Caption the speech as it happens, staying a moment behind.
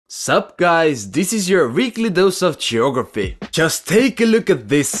Sup guys, this is your weekly dose of geography. Just take a look at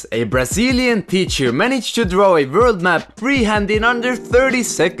this. A Brazilian teacher managed to draw a world map freehand in under 30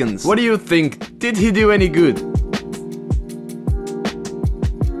 seconds. What do you think? Did he do any good?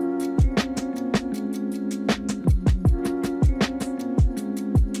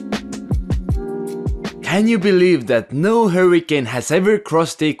 Can you believe that no hurricane has ever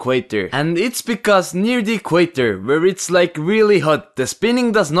crossed the equator? And it's because near the equator, where it's like really hot, the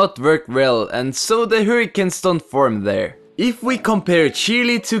spinning does not work well, and so the hurricanes don't form there. If we compare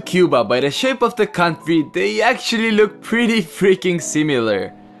Chile to Cuba by the shape of the country, they actually look pretty freaking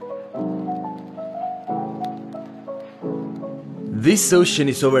similar. This ocean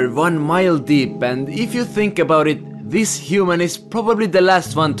is over 1 mile deep, and if you think about it, this human is probably the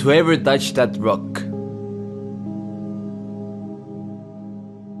last one to ever touch that rock.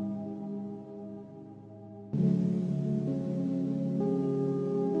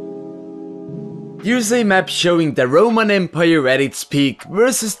 Here's a map showing the Roman Empire at its peak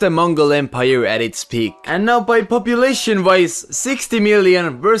versus the Mongol Empire at its peak. And now by population wise, 60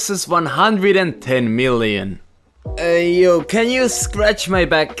 million versus 110 million. Yo, can you scratch my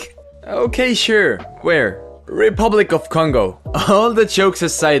back? Okay, sure. Where? Republic of Congo. All the jokes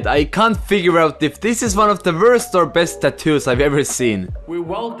aside, I can't figure out if this is one of the worst or best tattoos I've ever seen. We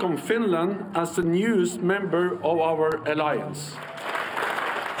welcome Finland as the newest member of our alliance.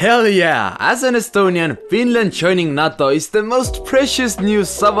 Hell yeah! As an Estonian, Finland joining NATO is the most precious news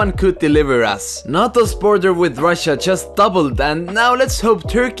someone could deliver us. NATO's border with Russia just doubled, and now let's hope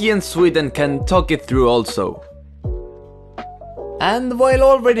Turkey and Sweden can talk it through also. And while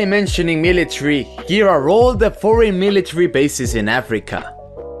already mentioning military, here are all the foreign military bases in Africa.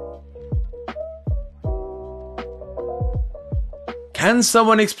 Can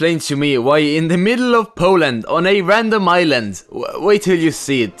someone explain to me why in the middle of Poland, on a random island, wait till you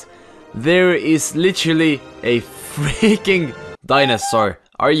see it, there is literally a freaking dinosaur?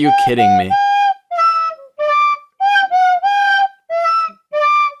 Are you kidding me?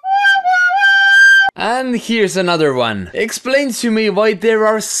 And here's another one. Explain to me why there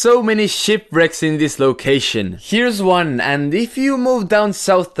are so many shipwrecks in this location. Here's one, and if you move down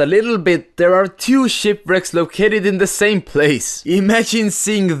south a little bit, there are 2 shipwrecks located in the same place. Imagine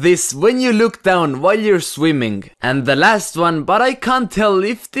seeing this when you look down while you're swimming. And the last one, but I can't tell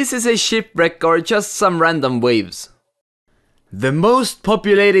if this is a shipwreck or just some random waves. The most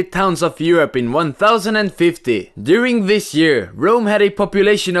populated towns of Europe in 1050. During this year, Rome had a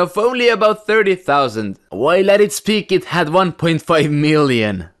population of only about 30,000, while at its peak it had 1.5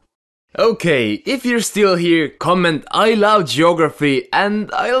 million. Okay, if you're still here, comment "I love geography"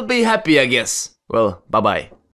 and I'll be happy, I guess. Well, bye bye.